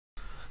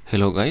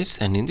Hello guys,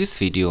 and in this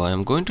video I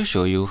am going to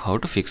show you how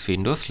to fix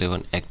Windows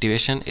 11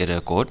 activation error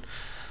code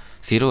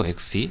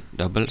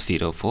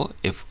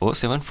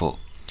 0xC004F074.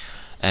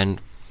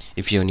 And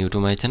if you are new to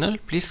my channel,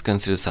 please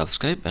consider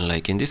subscribe and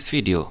like in this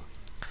video.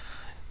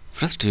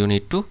 First you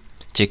need to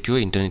check your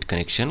internet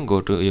connection.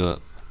 Go to your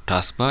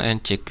taskbar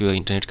and check your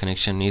internet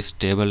connection is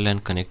stable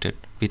and connected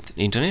with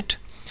internet.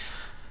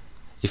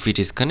 If it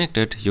is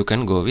connected, you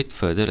can go with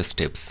further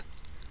steps.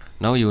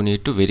 Now you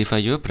need to verify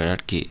your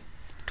product key.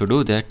 To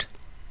do that,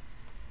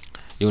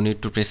 you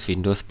need to press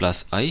Windows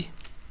plus I.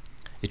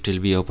 It will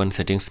be open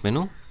settings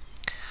menu,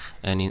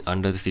 and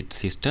under the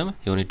system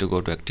you need to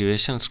go to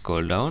activation,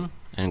 scroll down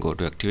and go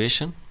to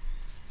activation,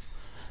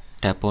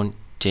 tap on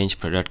change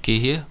product key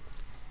here,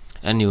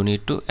 and you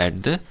need to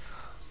add the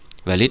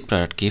valid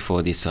product key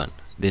for this one.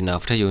 Then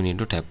after you need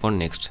to tap on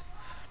next.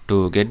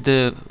 To get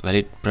the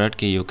valid product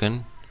key you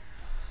can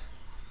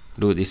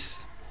do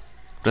this.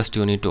 First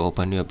you need to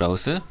open your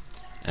browser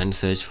and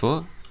search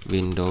for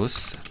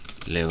Windows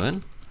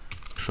 11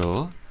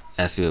 Pro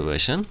as your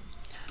version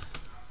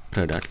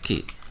product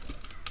key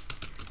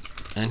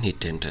and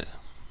hit enter.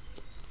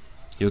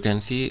 You can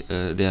see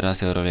there are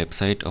several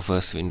websites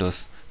offers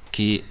Windows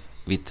key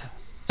with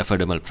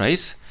affordable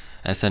price.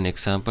 As an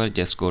example,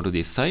 just go to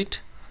this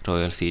site,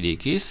 Royal CD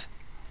Keys.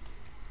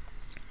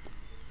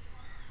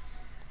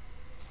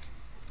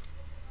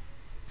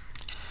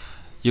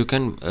 You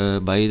can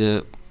buy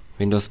the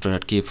Windows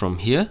product key from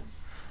here.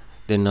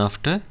 Then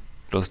after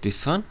close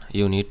this one,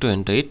 you need to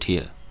enter it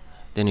here.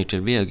 Then it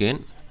will be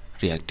again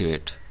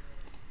reactivate.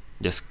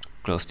 Just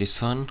close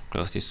this one,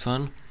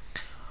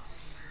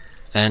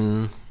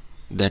 and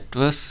that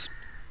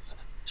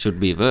should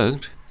be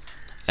worked.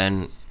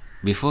 And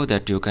before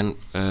that you can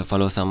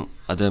follow some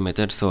other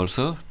methods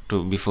also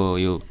before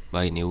you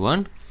buy new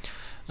one.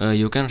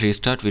 You can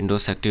restart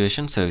Windows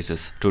activation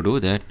services. To do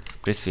that,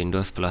 press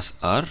Windows plus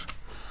R.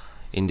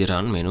 In the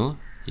run menu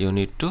you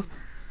need to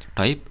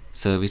type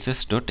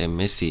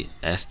services.msc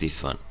as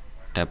this one.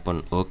 Tap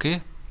on OK.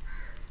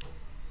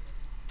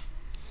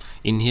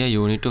 In here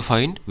you need to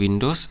find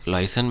Windows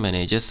License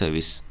Manager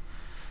service.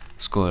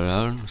 Scroll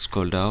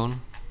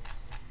down.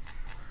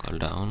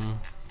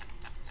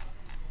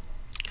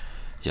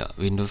 Yeah,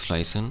 Windows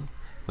License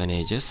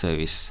Manager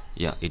service.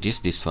 Yeah, it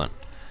is this one.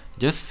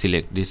 Just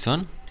select this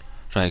one,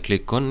 right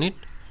click on it,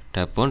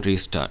 tap on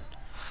restart.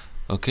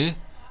 Okay.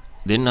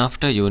 Then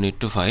after you need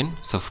to find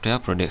software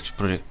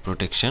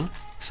protection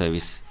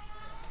service.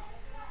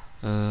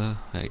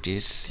 It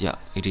is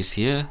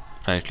here.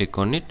 Right click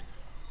on it,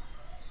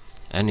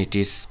 and it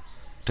is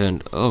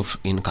turned off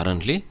in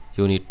currently.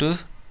 You need to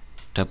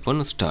tap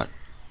on start.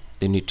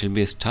 Then it will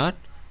be start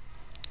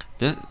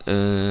the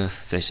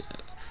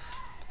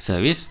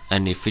service,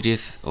 and if it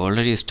is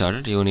already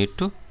started you need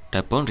to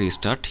tap on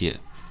restart here.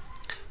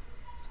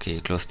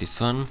 Okay, close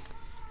this one.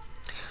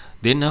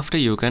 Then after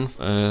you can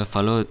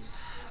follow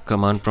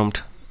command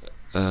prompt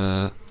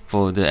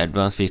for the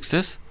advanced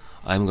fixes.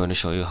 I'm going to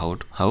show you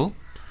how.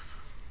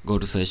 Go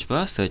to search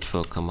bar, search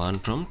for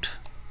command prompt,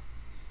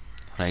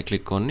 right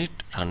click on it,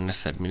 run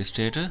as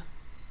administrator,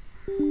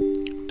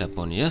 tap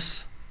on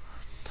yes.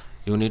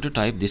 You need to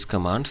type these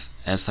commands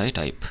as I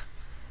type: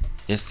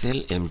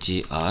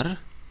 slmgr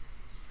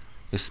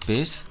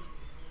space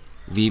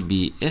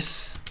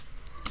vbs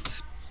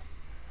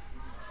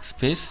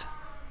space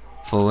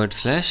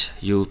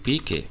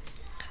 /upk.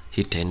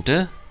 Hit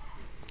enter.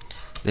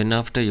 Then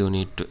after you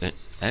need to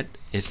add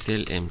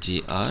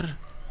slmgr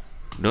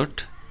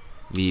dot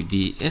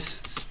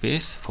vbs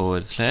space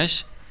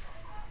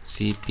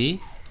 /cpky.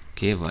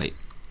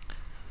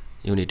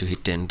 You need to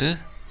hit enter.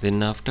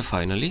 Then after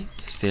finally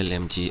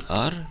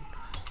slmgr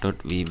dot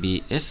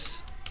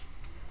vbs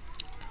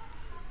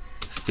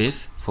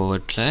space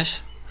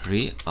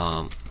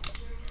 /rearm.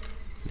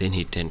 Then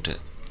hit enter.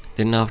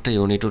 Then after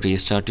you need to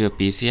restart your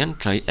PC and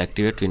try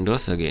activate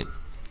Windows again.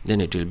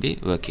 Then it will be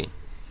working.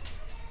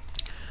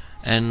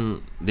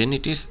 And then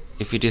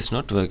if it is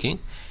not working,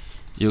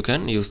 you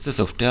can use the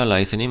software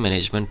licensing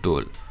management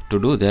tool. To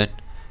do that,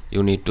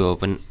 you need to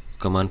open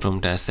command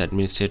prompt as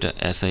administrator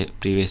as I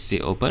previously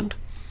opened.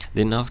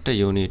 Then after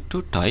you need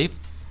to type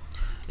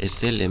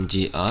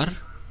slmgr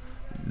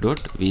dot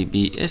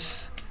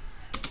vbs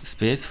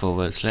space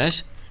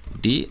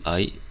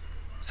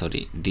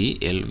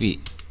 /dlv.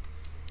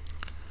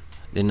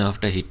 Then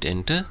after hit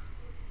enter,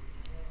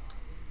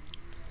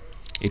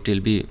 it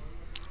will be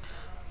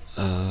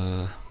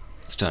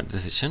start the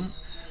session.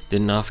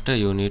 Then after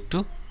you need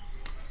to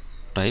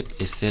type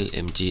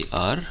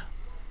slmgr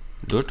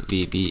dot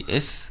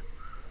vbs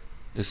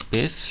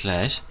space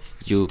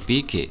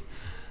 /upk,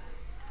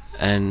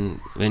 and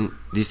when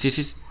this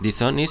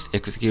one is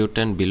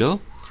executed below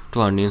to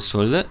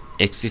uninstall the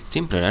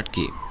existing product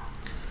key.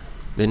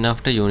 Then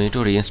after you need to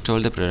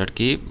reinstall the product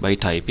key by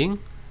typing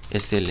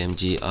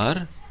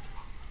slmgr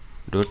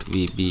dot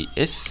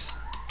vbs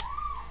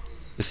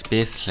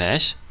space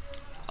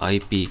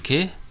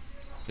 /ipk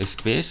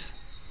space,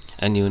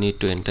 and you need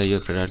to enter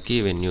your product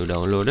key when you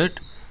download it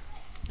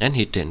and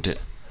hit enter.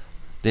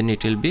 Then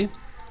it will be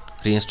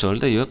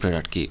reinstall your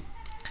product key.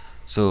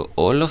 So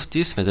all of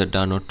these methods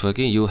are not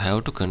working, you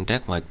have to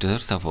contact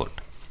Microsoft support.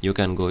 You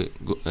can go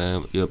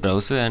your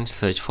browser and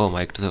search for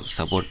Microsoft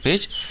support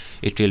page.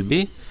 It will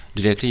be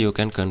directly, you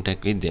can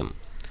contact with them.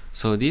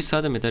 So these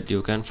are the methods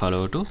you can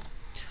follow to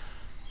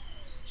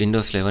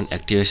Windows 11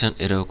 activation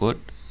error code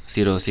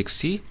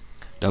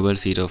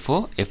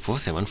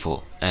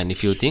 0xC004F074. And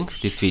if you think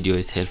this video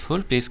is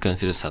helpful, please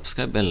consider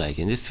subscribe and like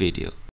in this video.